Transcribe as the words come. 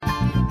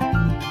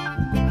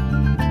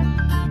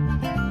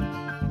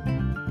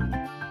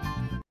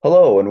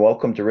Hello, and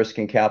welcome to Risk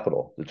and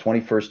Capital, the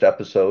 21st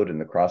episode in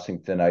the Crossing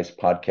Thin Ice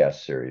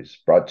podcast series,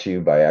 brought to you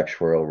by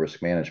Actuarial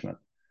Risk Management.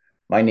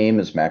 My name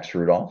is Max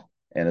Rudolph,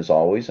 and as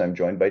always, I'm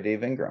joined by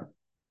Dave Ingram.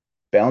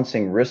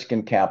 Balancing risk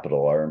and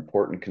capital are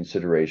important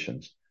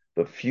considerations,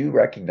 but few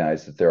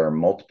recognize that there are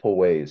multiple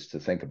ways to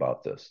think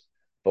about this,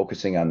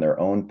 focusing on their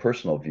own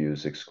personal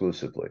views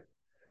exclusively.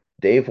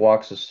 Dave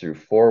walks us through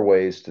 4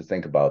 ways to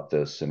think about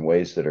this in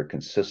ways that are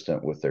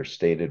consistent with their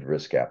stated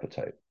risk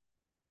appetite.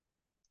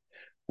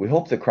 We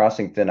hope the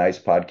Crossing Thin Ice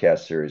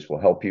podcast series will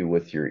help you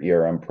with your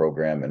ERM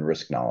program and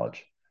risk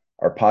knowledge.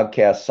 Our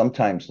podcast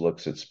sometimes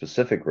looks at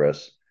specific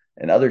risks,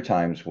 and other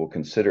times will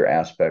consider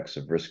aspects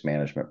of risk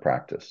management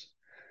practice.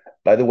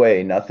 By the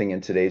way, nothing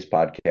in today's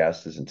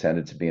podcast is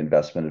intended to be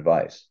investment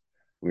advice.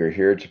 We are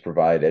here to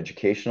provide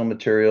educational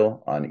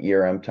material on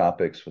ERM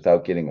topics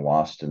without getting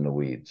lost in the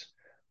weeds.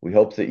 We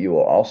hope that you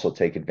will also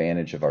take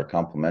advantage of our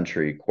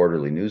complimentary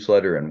quarterly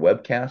newsletter and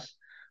webcast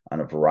on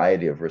a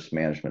variety of risk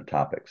management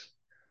topics.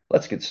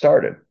 Let's get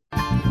started.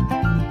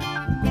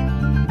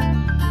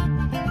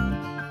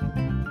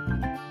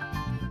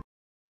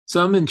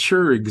 Some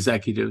insurer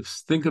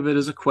executives think of it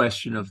as a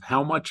question of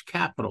how much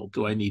capital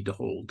do I need to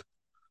hold?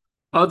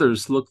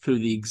 Others look through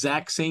the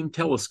exact same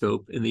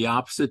telescope in the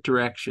opposite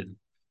direction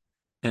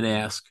and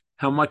ask,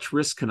 how much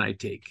risk can I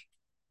take?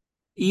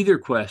 Either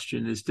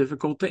question is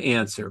difficult to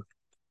answer,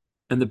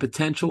 and the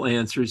potential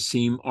answers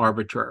seem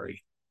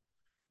arbitrary.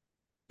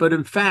 But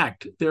in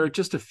fact, there are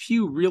just a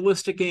few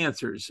realistic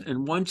answers,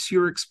 and once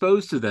you're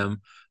exposed to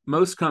them,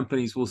 most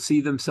companies will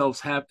see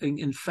themselves having,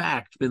 in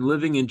fact, been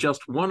living in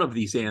just one of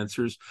these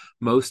answers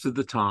most of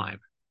the time.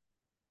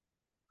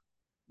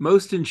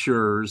 Most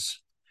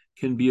insurers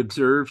can be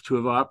observed to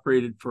have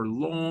operated for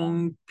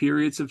long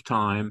periods of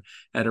time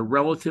at a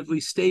relatively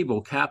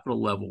stable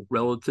capital level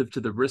relative to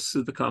the risks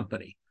of the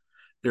company.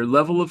 Their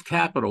level of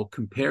capital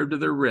compared to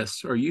their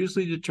risks are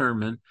usually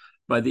determined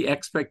by the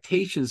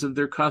expectations of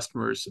their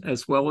customers,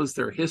 as well as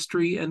their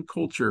history and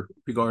culture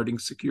regarding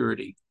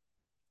security.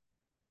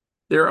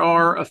 There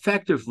are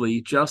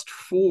effectively just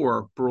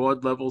 4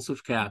 broad levels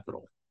of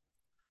capital.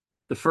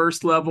 The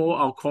first level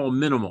I'll call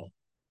minimal.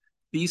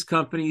 These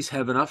companies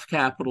have enough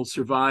capital to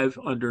survive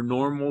under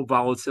normal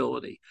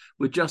volatility,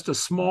 with just a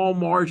small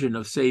margin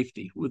of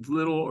safety, with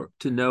little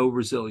to no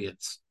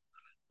resilience.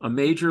 A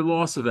major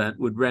loss event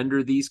would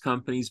render these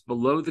companies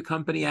below the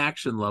company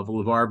action level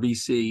of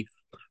RBC,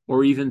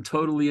 or even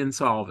totally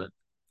insolvent.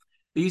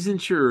 These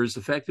insurers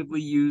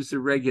effectively use the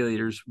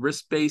regulator's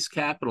risk-based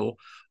capital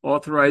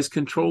authorized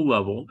control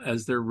level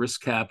as their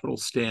risk capital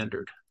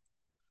standard.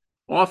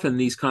 Often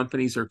these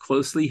companies are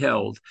closely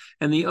held,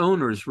 and the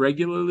owners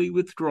regularly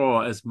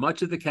withdraw as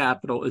much of the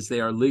capital as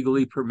they are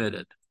legally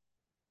permitted.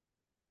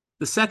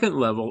 The second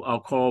level I'll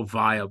call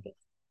viable.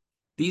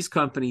 These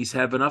companies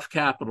have enough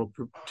capital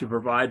to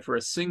provide for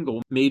a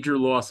single major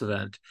loss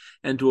event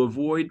and to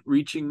avoid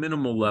reaching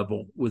minimal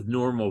level with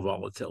normal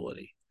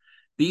volatility.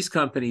 These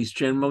companies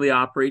generally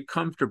operate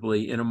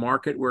comfortably in a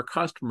market where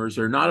customers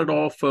are not at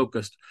all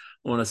focused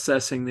on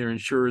assessing their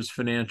insurer's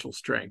financial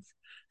strength.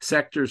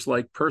 Sectors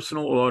like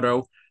personal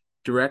auto,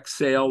 direct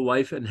sale,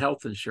 life and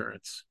health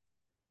insurance.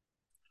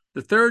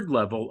 The third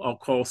level I'll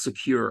call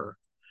secure.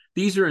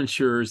 These are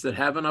insurers that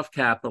have enough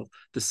capital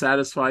to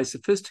satisfy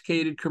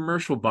sophisticated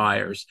commercial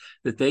buyers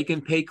that they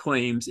can pay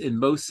claims in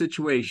most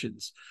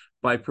situations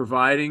by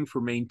providing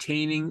for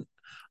maintaining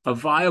a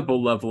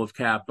viable level of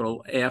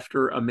capital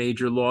after a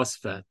major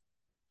loss event.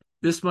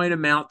 This might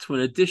amount to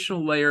an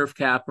additional layer of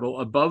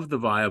capital above the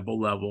viable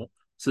level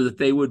so that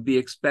they would be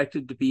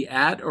expected to be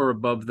at or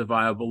above the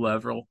viable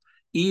level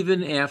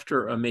even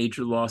after a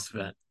major loss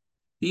event.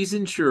 These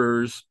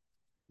insurers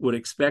would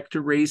expect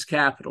to raise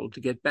capital to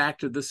get back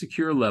to the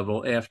secure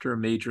level after a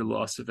major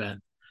loss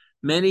event.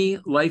 Many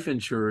life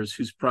insurers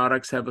whose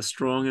products have a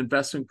strong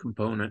investment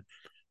component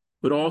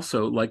would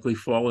also likely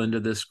fall into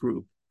this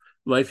group.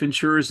 Life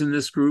insurers in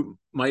this group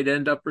might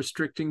end up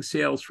restricting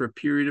sales for a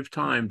period of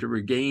time to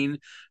regain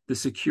the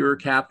secure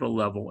capital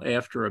level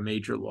after a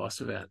major loss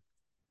event.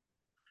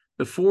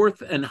 The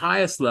fourth and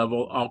highest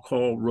level I'll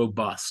call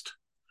robust.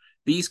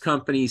 These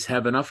companies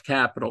have enough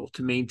capital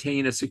to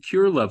maintain a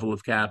secure level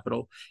of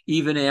capital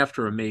even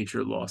after a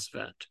major loss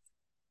event.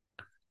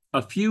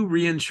 A few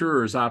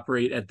reinsurers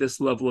operate at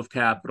this level of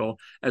capital,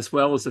 as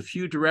well as a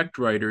few direct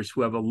writers who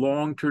have a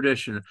long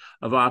tradition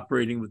of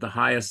operating with the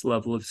highest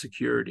level of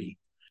security.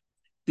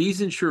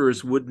 These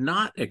insurers would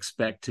not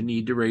expect to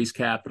need to raise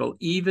capital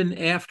even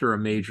after a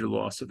major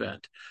loss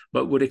event,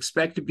 but would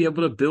expect to be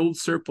able to build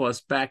surplus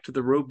back to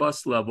the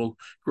robust level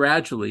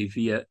gradually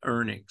via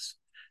earnings.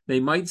 They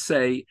might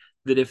say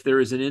that if there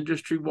is an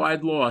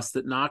industry-wide loss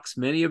that knocks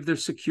many of their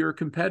secure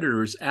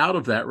competitors out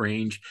of that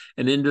range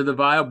and into the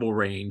viable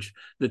range,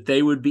 that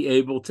they would be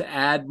able to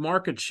add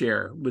market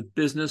share with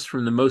business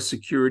from the most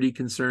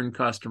security-concerned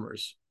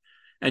customers.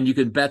 And you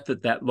can bet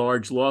that that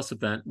large loss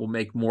event will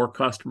make more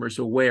customers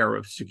aware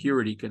of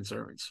security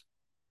concerns.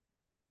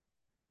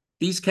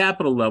 These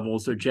capital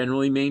levels are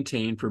generally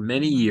maintained for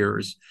many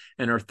years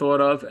and are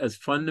thought of as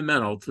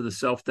fundamental to the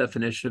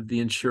self-definition of the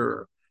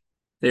insurer.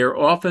 They are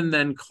often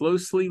then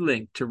closely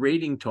linked to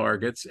rating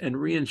targets and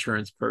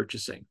reinsurance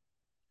purchasing.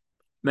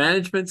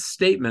 Management's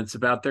statements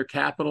about their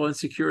capital and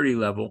security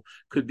level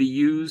could be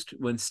used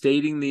when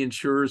stating the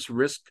insurer's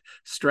risk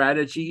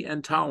strategy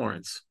and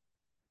tolerance.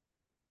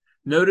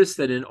 Notice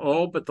that in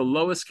all but the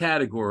lowest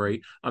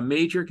category, a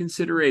major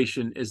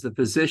consideration is the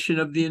position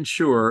of the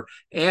insurer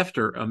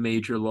after a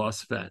major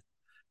loss event.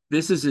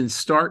 This is in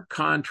stark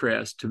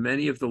contrast to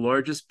many of the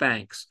largest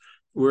banks,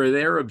 where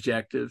their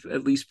objective,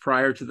 at least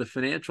prior to the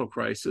financial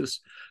crisis,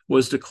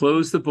 was to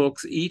close the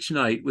books each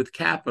night with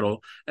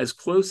capital as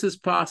close as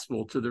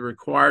possible to the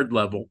required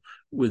level,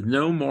 with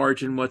no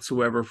margin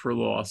whatsoever for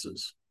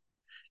losses.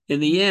 In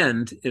the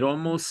end, it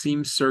almost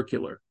seems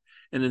circular.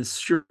 An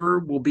insurer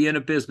will be in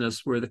a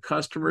business where the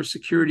customer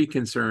security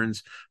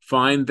concerns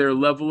find their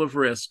level of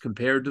risk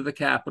compared to the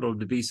capital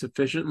to be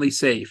sufficiently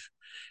safe,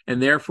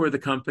 and therefore the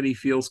company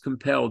feels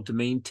compelled to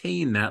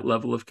maintain that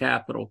level of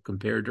capital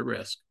compared to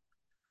risk.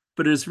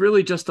 But it is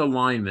really just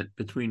alignment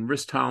between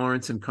risk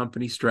tolerance and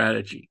company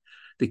strategy,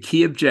 the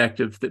key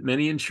objective that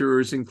many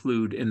insurers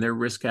include in their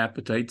risk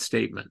appetite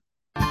statement.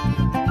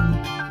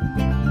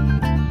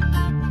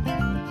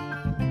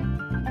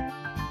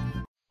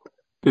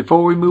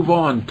 Before we move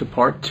on to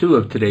part 2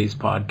 of today's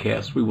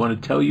podcast, we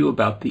want to tell you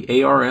about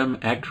the ARM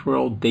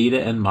Actuarial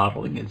Data and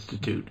Modeling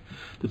Institute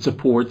that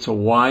supports a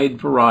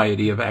wide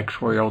variety of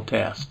actuarial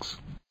tasks.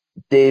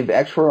 Dave,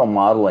 actuarial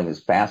modeling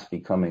is fast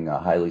becoming a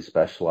highly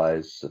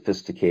specialized,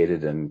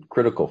 sophisticated, and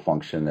critical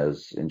function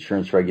as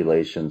insurance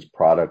regulations,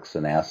 products,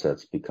 and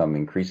assets become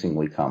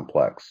increasingly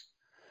complex.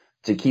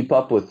 To keep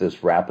up with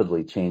this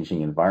rapidly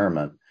changing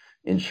environment,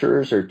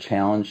 insurers are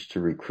challenged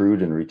to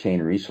recruit and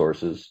retain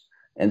resources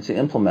and to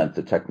implement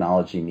the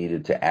technology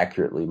needed to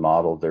accurately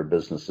model their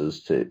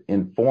businesses to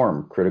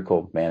inform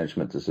critical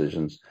management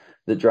decisions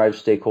that drive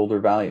stakeholder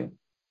value.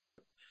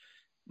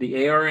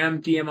 The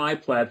ARM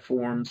DMI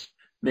platforms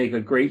make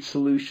a great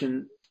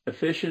solution: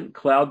 efficient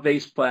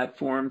cloud-based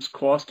platforms,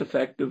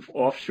 cost-effective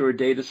offshore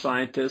data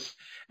scientists,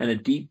 and a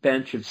deep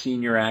bench of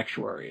senior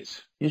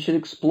actuaries. You should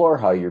explore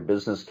how your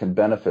business can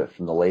benefit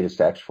from the latest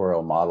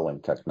actuarial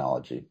modeling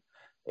technology.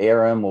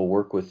 ARM will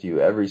work with you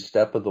every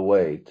step of the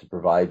way to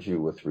provide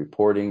you with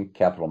reporting,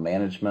 capital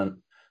management,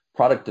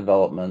 product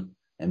development,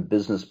 and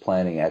business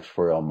planning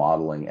actuarial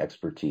modeling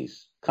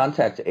expertise.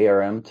 Contact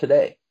ARM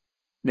today.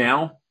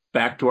 Now,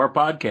 back to our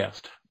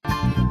podcast.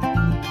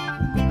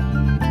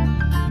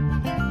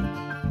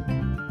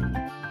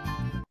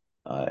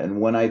 And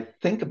when I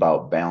think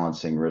about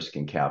balancing risk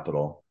and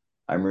capital,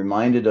 I'm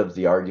reminded of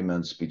the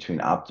arguments between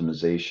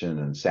optimization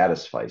and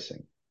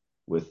satisficing,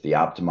 with the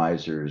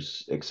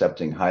optimizers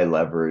accepting high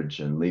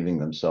leverage and leaving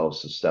themselves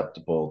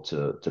susceptible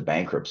to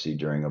bankruptcy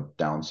during a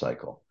down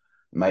cycle.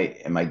 Am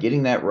I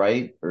getting that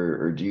right,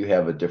 or do you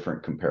have a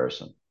different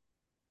comparison?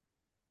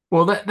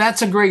 Well,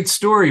 that's a great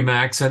story,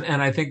 Max,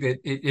 and I think that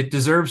it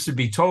deserves to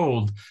be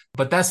told,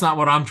 but that's not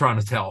what I'm trying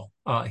to tell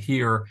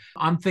here.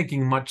 I'm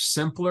thinking much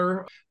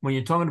simpler. When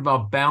you're talking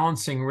about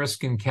balancing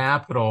risk and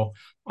capital,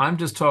 I'm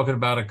just talking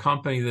about a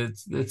company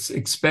that's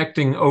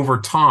expecting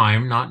over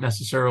time, not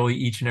necessarily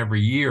each and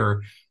every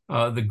year,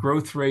 the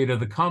growth rate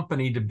of the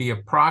company to be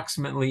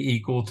approximately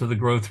equal to the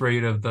growth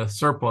rate of the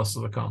surplus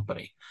of the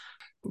company.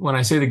 When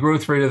I say the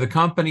growth rate of the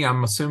company,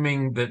 I'm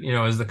assuming that,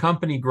 as the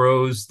company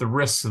grows, the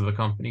risks of the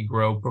company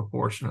grow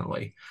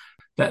proportionally.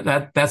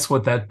 That's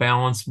what that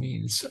balance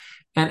means.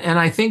 And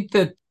I think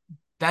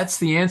that's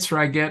the answer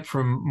I get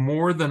from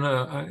more than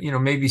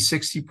maybe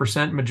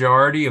 60%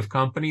 majority of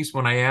companies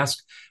when I ask,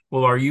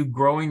 well, are you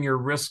growing your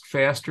risk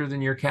faster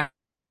than your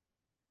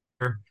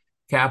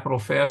capital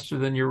faster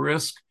than your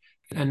risk?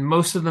 And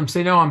most of them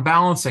say, no, I'm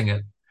balancing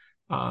it.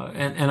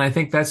 And I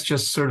think that's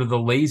just sort of the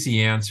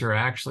lazy answer,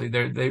 actually.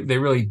 They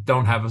really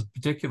don't have a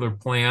particular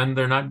plan.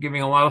 They're not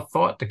giving a lot of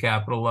thought to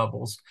capital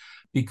levels,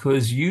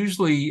 because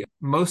usually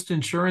most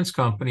insurance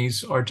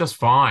companies are just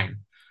fine.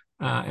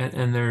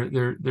 And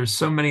there's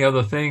so many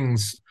other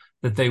things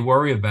that they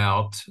worry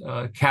about.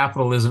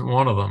 Capital isn't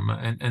one of them.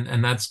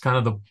 And that's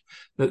kind of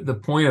the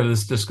point of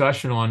this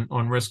discussion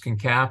on risk and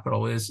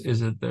capital is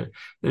that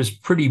there's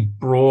pretty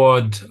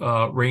broad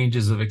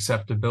ranges of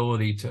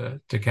acceptability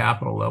to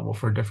capital level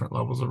for different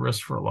levels of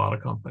risk for a lot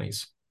of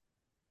companies.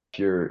 If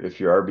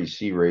your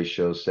RBC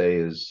ratio, say,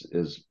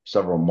 is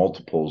several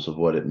multiples of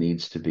what it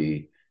needs to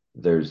be,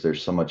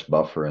 there's so much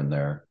buffer in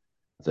there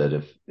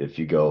that if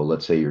you go,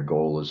 let's say your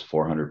goal is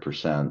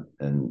 400%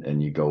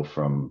 and you go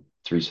from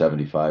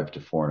 375 to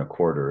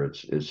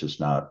 4.25, it's just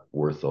not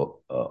worth a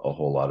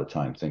whole lot of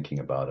time thinking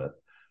about it.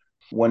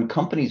 When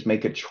companies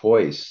make a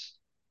choice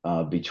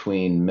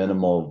between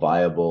minimal,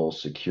 viable,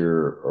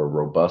 secure, or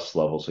robust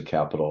levels of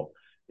capital,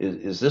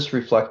 is this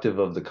reflective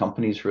of the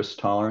company's risk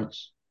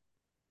tolerance?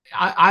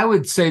 I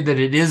would say that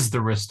it is the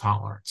risk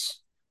tolerance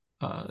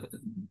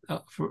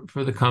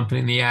for the company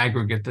in the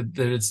aggregate, that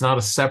it's not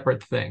a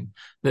separate thing,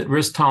 that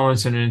risk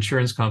tolerance in an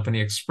insurance company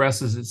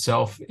expresses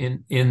itself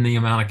in the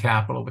amount of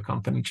capital the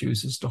company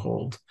chooses to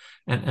hold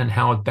and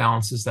how it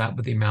balances that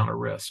with the amount of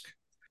risk.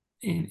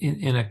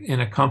 In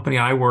a company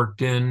I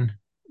worked in,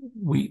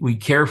 we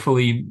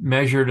carefully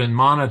measured and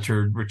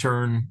monitored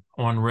return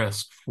on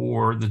risk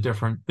for the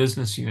different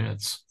business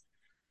units.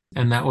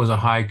 And that was a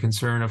high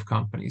concern of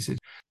companies.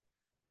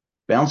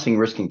 Balancing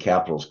risk and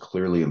capital is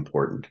clearly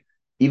important.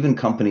 Even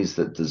companies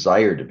that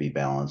desire to be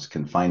balanced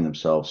can find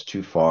themselves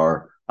too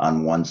far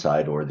on one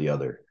side or the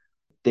other.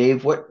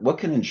 Dave, what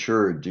can an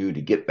insurer do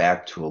to get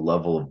back to a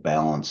level of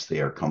balance they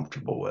are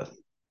comfortable with?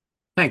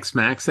 Thanks,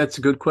 Max. That's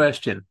a good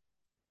question.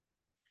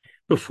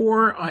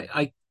 Before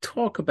I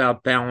talk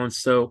about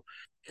balance, though,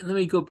 let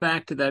me go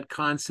back to that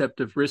concept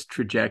of risk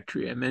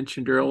trajectory I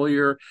mentioned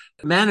earlier.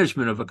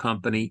 Management of a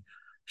company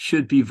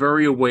should be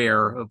very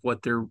aware of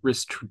what their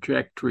risk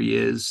trajectory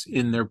is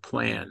in their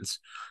plans.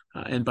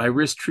 And by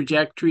risk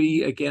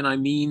trajectory, again, I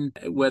mean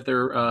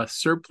whether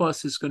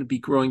surplus is going to be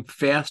growing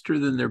faster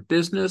than their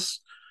business,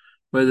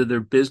 whether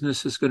their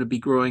business is going to be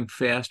growing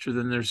faster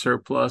than their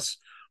surplus,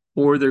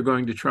 or they're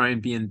going to try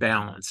and be in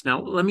balance.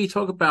 Now, let me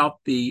talk about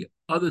the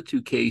other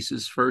two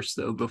cases first,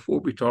 though, before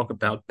we talk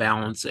about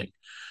balancing.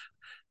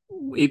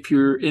 If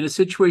you're in a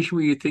situation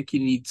where you think you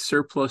need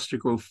surplus to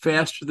grow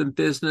faster than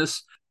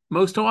business,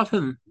 most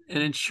often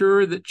an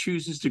insurer that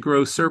chooses to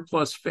grow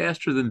surplus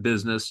faster than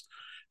business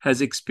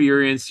has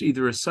experienced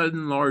either a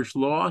sudden large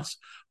loss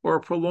or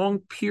a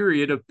prolonged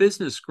period of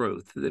business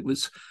growth that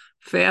was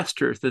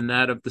faster than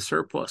that of the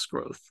surplus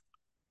growth.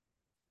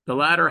 The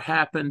latter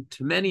happened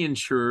to many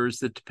insurers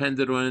that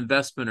depended on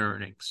investment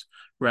earnings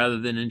rather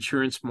than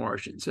insurance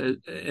margins.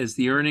 As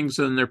the earnings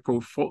on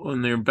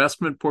their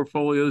investment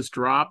portfolios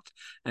dropped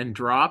and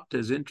dropped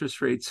as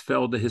interest rates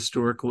fell to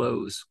historic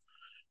lows.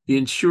 The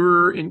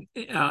insurer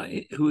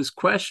who is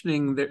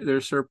questioning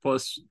their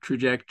surplus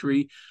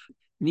trajectory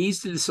needs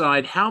to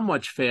decide how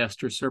much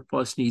faster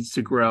surplus needs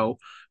to grow,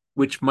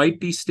 which might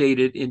be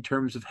stated in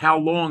terms of how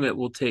long it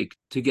will take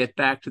to get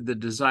back to the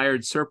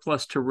desired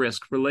surplus to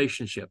risk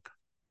relationship.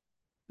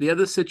 The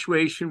other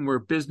situation where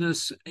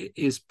business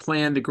is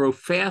planned to grow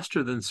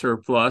faster than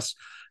surplus,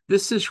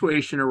 this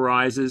situation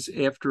arises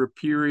after a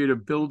period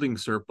of building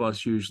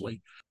surplus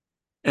usually.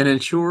 An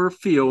insurer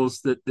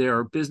feels that there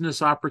are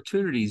business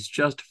opportunities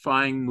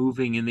justifying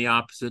moving in the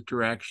opposite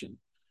direction.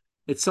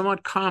 It's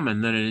somewhat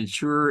common that an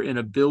insurer in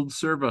a build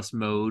service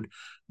mode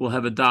will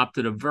have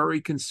adopted a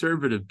very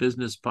conservative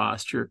business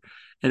posture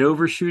and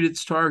overshoot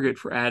its target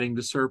for adding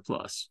to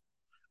surplus.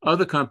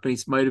 Other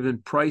companies might have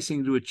been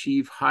pricing to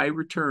achieve high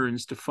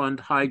returns to fund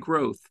high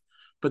growth,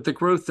 but the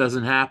growth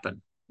doesn't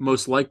happen,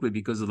 most likely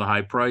because of the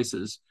high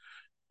prices.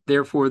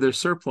 Therefore, their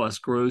surplus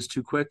grows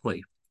too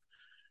quickly.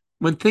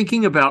 When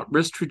thinking about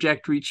risk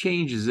trajectory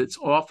changes, it's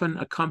often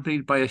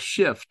accompanied by a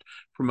shift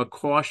from a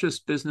cautious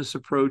business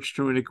approach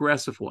to an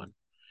aggressive one.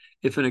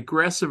 If an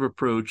aggressive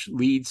approach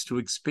leads to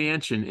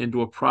expansion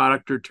into a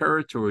product or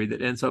territory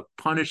that ends up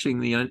punishing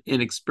the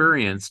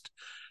inexperienced,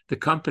 the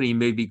company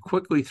may be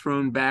quickly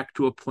thrown back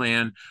to a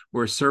plan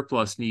where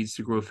surplus needs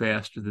to grow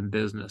faster than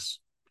business.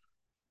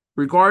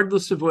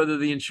 Regardless of whether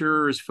the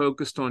insurer is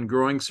focused on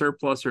growing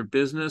surplus or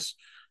business,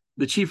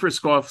 the chief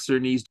risk officer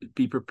needs to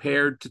be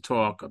prepared to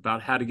talk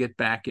about how to get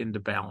back into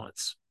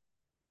balance.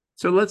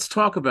 So let's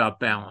talk about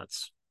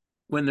balance.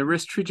 When the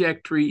risk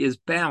trajectory is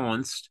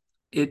balanced,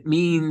 it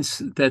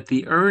means that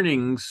the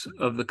earnings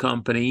of the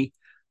company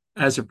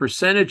as a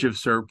percentage of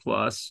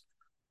surplus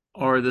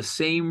are the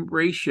same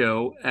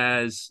ratio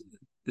as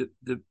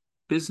the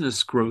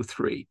business growth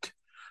rate.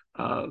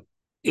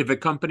 If a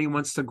company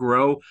wants to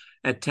grow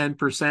at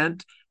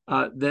 10%,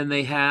 then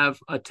they have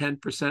a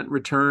 10%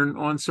 return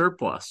on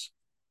surplus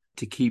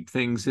to keep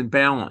things in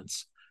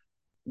balance.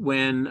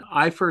 When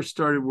I first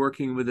started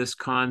working with this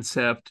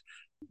concept,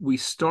 we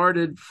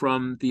started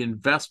from the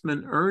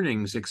investment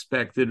earnings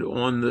expected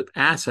on the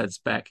assets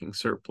backing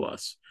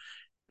surplus.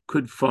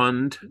 Could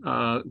fund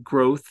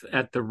growth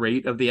at the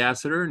rate of the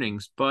asset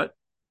earnings, but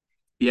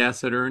the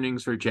asset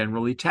earnings are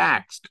generally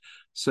taxed.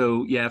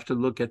 So you have to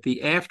look at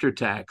the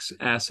after-tax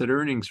asset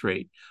earnings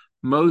rate.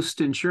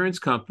 Most insurance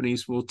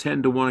companies will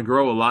tend to want to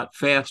grow a lot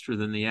faster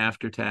than the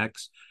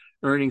after-tax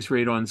earnings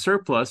rate on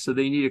surplus, so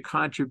they need a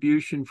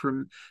contribution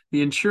from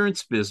the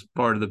insurance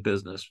part of the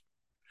business,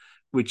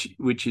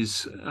 which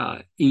is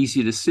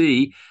easy to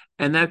see.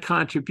 And that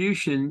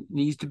contribution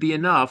needs to be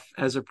enough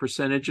as a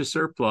percentage of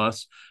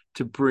surplus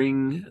to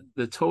bring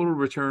the total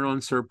return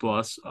on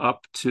surplus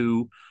up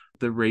to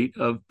the rate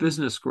of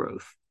business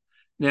growth.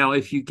 Now,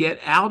 if you get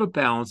out of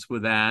balance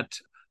with that,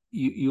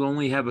 you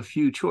only have a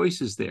few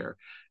choices there.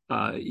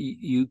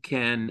 You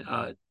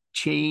can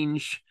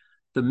change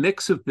the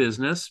mix of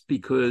business,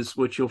 because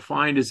what you'll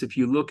find is if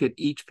you look at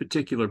each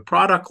particular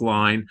product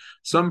line,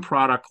 some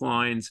product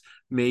lines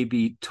may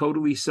be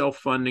totally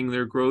self-funding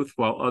their growth,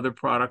 while other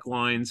product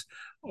lines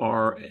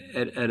are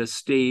at a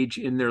stage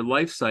in their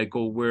life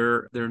cycle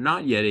where they're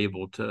not yet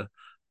able to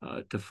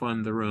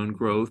fund their own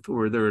growth,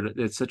 or they're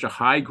at such a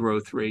high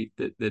growth rate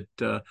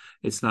that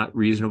it's not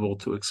reasonable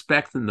to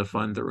expect them to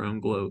fund their own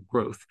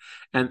growth.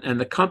 And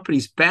the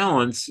company's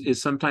balance is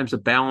sometimes a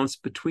balance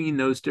between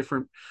those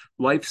different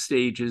life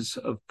stages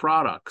of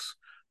products.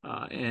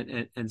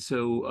 And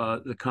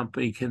so the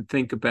company can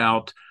think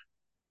about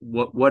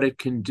what it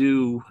can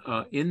do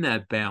in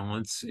that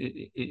balance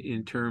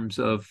in terms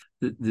of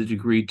the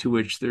degree to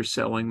which they're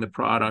selling the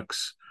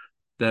products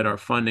that are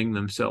funding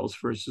themselves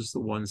versus the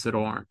ones that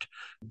aren't.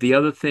 The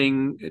other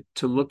thing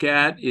to look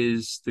at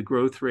is the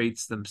growth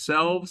rates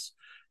themselves,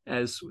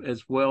 as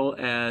well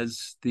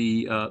as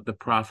the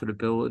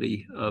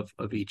profitability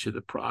of each of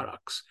the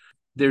products.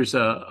 There's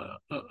a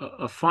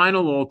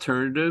final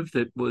alternative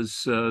that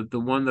was the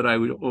one that I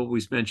would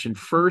always mention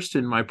first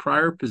in my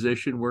prior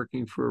position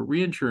working for a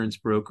reinsurance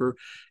broker,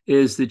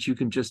 is that you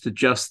can just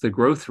adjust the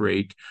growth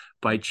rate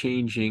by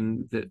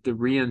changing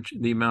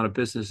the amount of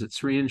business that's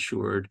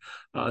reinsured,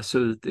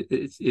 so that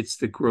it's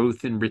the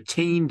growth in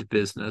retained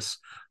business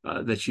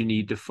that you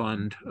need to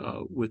fund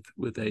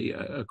with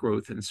a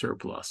growth in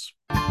surplus.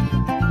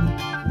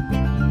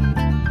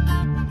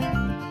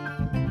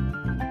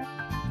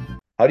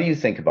 How do you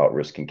think about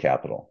risk and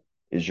capital?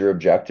 Is your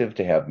objective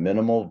to have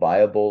minimal,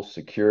 viable,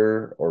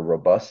 secure, or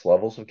robust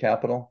levels of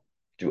capital?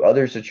 Do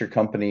others at your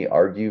company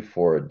argue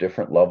for a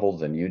different level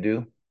than you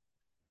do?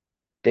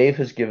 Dave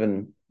has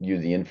given you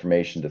the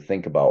information to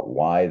think about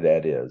why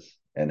that is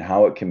and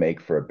how it can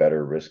make for a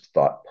better risk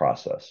thought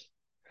process.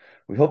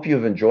 We hope you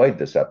have enjoyed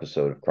this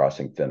episode of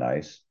Crossing Thin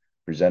Ice,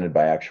 presented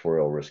by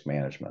Actuarial Risk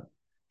Management.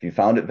 If you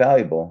found it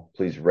valuable,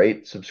 please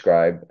rate,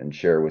 subscribe, and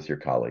share with your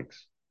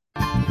colleagues.